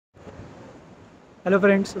Hello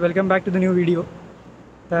friends, welcome back to the new video.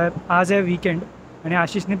 तर आज आहे वीकेंड आणि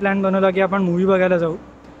आशिषने प्लॅन बनवला की आपण मूवी बघायला जाऊ।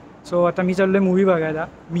 सो आता मी चाललो आहे मूवी बघायला।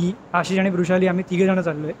 मी, आशिष आणि वृषाली आम्ही तिघेजणं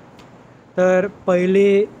चाललो आहे। तर पहिले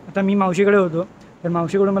आता मी मावशीकडे होतो, तर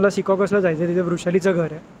मावशीकडून मला सिकॉकसला जायचं आहे, तिथे वृषालीचं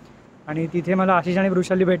घर आहे आणि तिथे मला आशिष आणि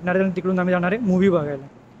वृषाली भेटणार आहे आणि तिकडून आम्ही जाणार आहे मूवी बघायला।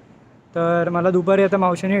 तर मला दुपारी आता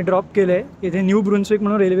मावशीने ड्रॉप केलं आहे, इथे न्यू ब्रुन्सविक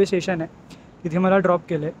म्हणून रेल्वे स्टेशन आहे, तिथे मला ड्रॉप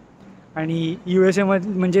केलं आहे। आणि USA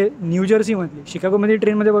म्हणजे न्यूजर्सीमधली, शिकागोमध्ये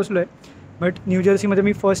ट्रेनमध्ये बसलो आहे, बट न्यूजर्सीमध्ये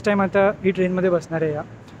मी फर्स्ट टाईम आता ही ट्रेनमध्ये बसणार आहे या।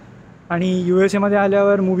 आणि USA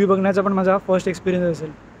आल्यावर मूवी बघण्याचा पण माझा फर्स्ट एक्सपिरियन्स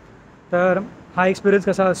असेल। तर हा एक्सपिरियन्स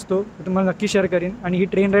कसा असतो ते तुम्हाला नक्की शेअर करीन आणि ही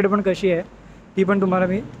ट्रेन राईड पण कशी आहे ती पण तुम्हाला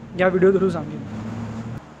मी या व्हिडिओ थ्रू सांगेन।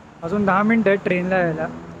 अजून 10 मिनटं आहेत ट्रेनला यायला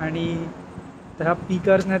आणि त्या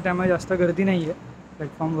पीकर्स नाही, त्यामुळे जास्त गर्दी नाही आहे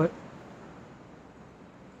प्लॅटफॉर्मवर।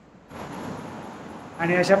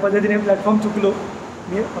 आणि अशा पद्धतीने प्लॅटफॉर्म चुकलो,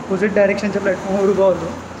 मी अपोजिट डायरेक्शनच्या प्लॅटफॉर्मवर उभा होतो।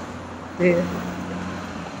 ते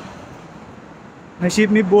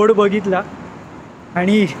नशीब मी बोर्ड बघितला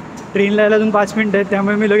आणि ट्रेनला यायला अजून 5 मिनटं आहेत,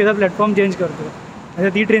 त्यामुळे मी लगेच प्लॅटफॉर्म चेंज करतो। आता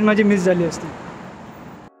ती ट्रेन माझी मिस झाली असती।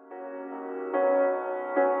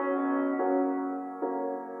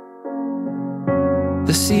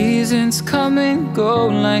 The seasons come and go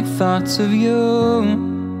like thoughts of you,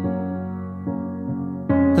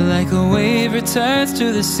 like a wave returns to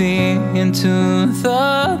the sea into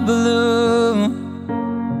the blue.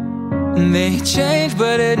 They change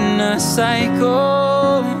but in a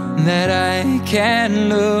cycle that I can't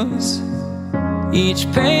lose, each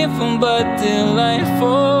painful but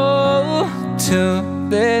delightful to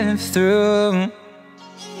live through.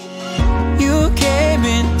 You came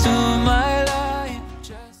into my life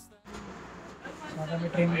just आता मी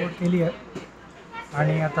train board केली आहे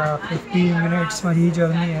आणि आता 50 minutes माझी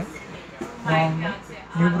journey आहे from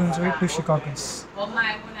new Brunswick to शिकागोस।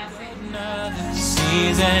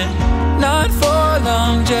 Season, not for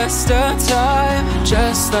long, just a time,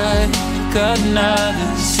 just like another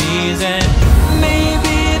season.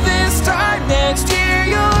 Maybe this time next year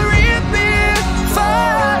you'll reappear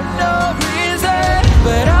for no reason,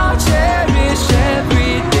 but I'll cherish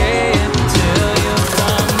every day until you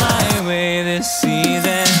come my way this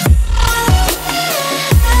season.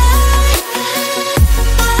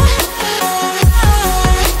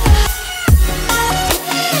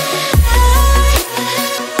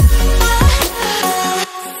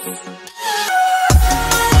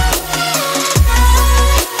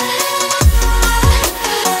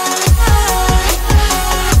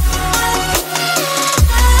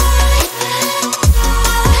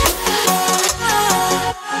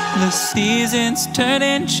 The seasons turn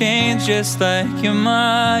and change just like your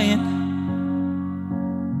mind,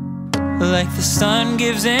 like the sun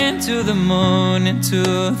gives into the moon, into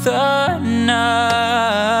the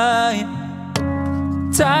night.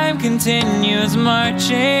 Time continues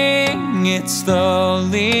marching, it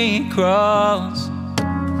slowly crawls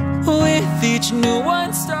with each new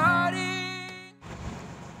one starting.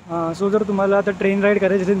 सो जर तुम्हाला आता train ride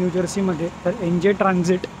करायची असेल न्यूजर्सीमध्ये तर NJ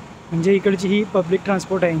transit म्हणजे इकडची ही public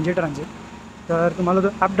transport आहे NJ transit. तर तुम्हाला तो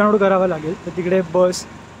ॲप डाउनलोड करावा लागेल, तर तिकडे बस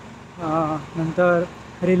नंतर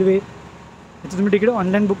रेल्वे याचं तुम्ही तिकीट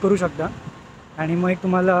ऑनलाईन बुक करू शकता। आणि मग एक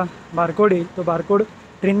तुम्हाला बारकोड येईल, तो बारकोड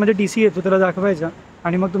ट्रेनमध्ये TC येतो त्याला दाखवायचा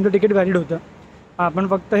आणि मग तुमचं तिकीट व्हॅलिड होतं। आपण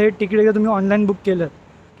फक्त हे तिकीट एकदा तुम्ही ऑनलाईन बुक केलं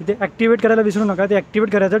की ते ॲक्टिवेट करायला विसरू नका, ते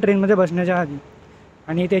ॲक्टिवेट करायचं ट्रेनमध्ये बसण्याच्या आधी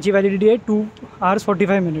आणि त्याची व्हॅलिडिटी आहे 2 hours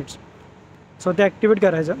 45 minutes। सो ते ॲक्टिवेट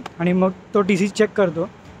करायचं आणि मग तो TC चेक करतो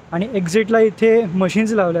आणि एक्झिटला इथे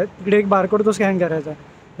मशीन्स लावल्या आहेत, तिकडे एक बारकोड तो स्कॅन करायचा,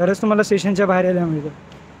 तरच तुम्हाला स्टेशनच्या बाहेर यायला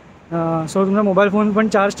मिळतं। सो तुमचा मोबाईल फोन पण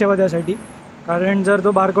चार्ज ठेवा त्यासाठी, कारण जर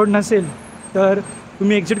तो बारकोड नसेल तर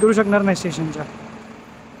तुम्ही एक्झिट करू शकणार नाही स्टेशनच्या।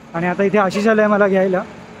 आणि आता इथे आशिष आला आहे मला घ्यायला,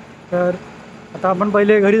 तर आता आपण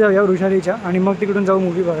पहिले घरी जाऊया वृषालीच्या आणि मग तिकडून जाऊ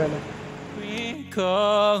मूवी बघायला।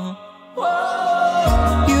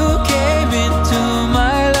 You came into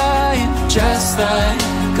my life just like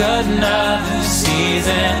another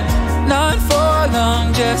season, not for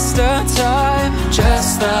long, just a time,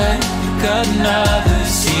 just like another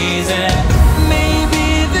season. Maybe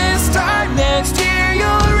this time next year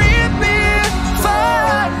you'll reappear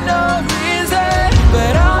for no reason,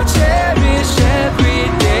 but I'll cherish every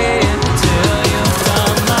day until you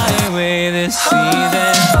come my way this season.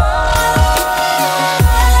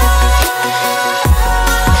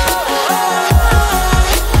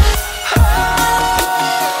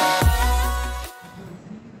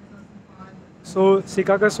 सो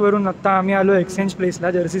शिकागोसवरून आत्ता आम्ही आलो exchange प्लेसला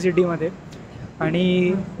Jersey सिटीमध्ये।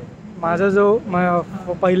 आणि माझा जो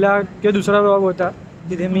पहिला किंवा दुसरा vlog होता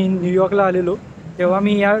तिथे मी न्यूयॉर्कला आलेलो, तेव्हा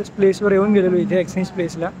मी या प्लेसवर येऊन गेलेलो इथे एक्सचेंज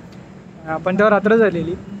प्लेसला। आपण तेव्हा रात्र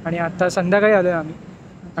झालेली आणि आता संध्याकाळी आलो आहे आम्ही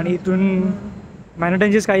आणि इथून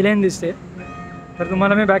मॅनहॅटनची स्कायलाईन दिसते. तर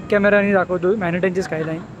तुम्हाला मी बॅक कॅमेराने दाखवतो मॅनहॅटनची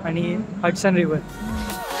स्कायलाईन आणि Hudson river.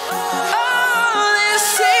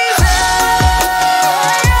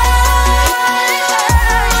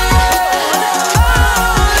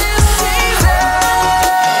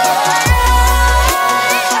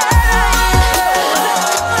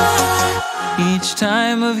 Each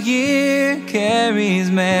time of year carries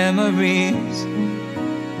memories,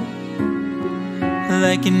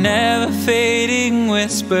 like a never fading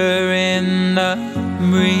whisper in the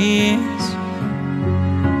breeze.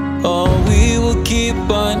 Oh, we will keep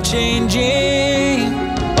on changing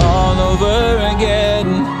all over again.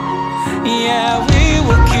 Yeah, we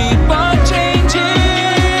will keep on changing,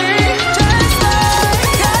 just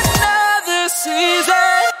like another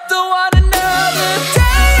season. Don't want another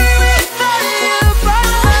day without you by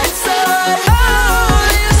my side. Oh,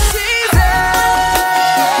 this season.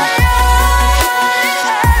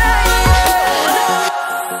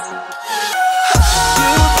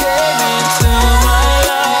 You came into my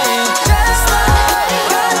life just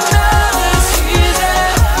like another season.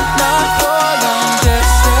 Not for long,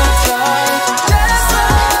 just a time. Just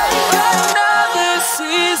like another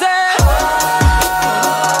season.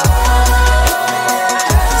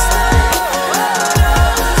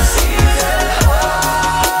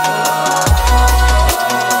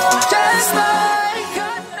 Just like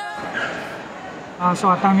another. सो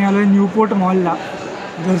आता आम्ही आलो आहे Newport मॉलला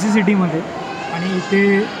Jersey सिटीमध्ये आणि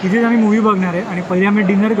इथेच आम्ही movie बघणार आहे आणि पहिले आम्ही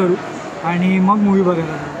डिनर करू आणि मग मूवी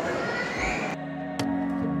बघायला जाऊ.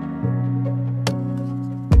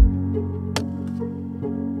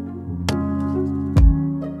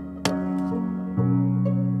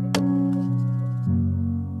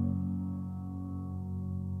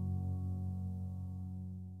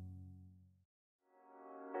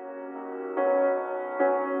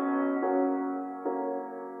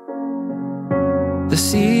 The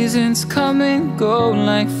seasons come and go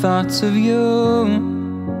like thoughts of you,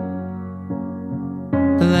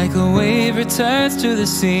 like a wave returns to the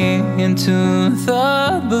sea into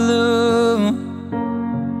the blue.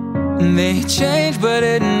 They change but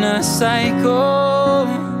in a cycle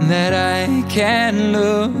that I can't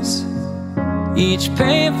lose, each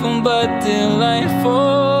painful but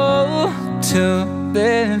delightful to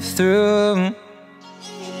live through.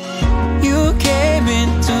 You came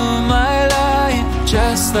into my life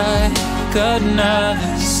just like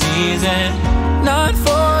another season. Not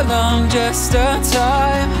for long, just a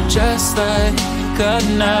time. Just like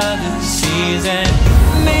another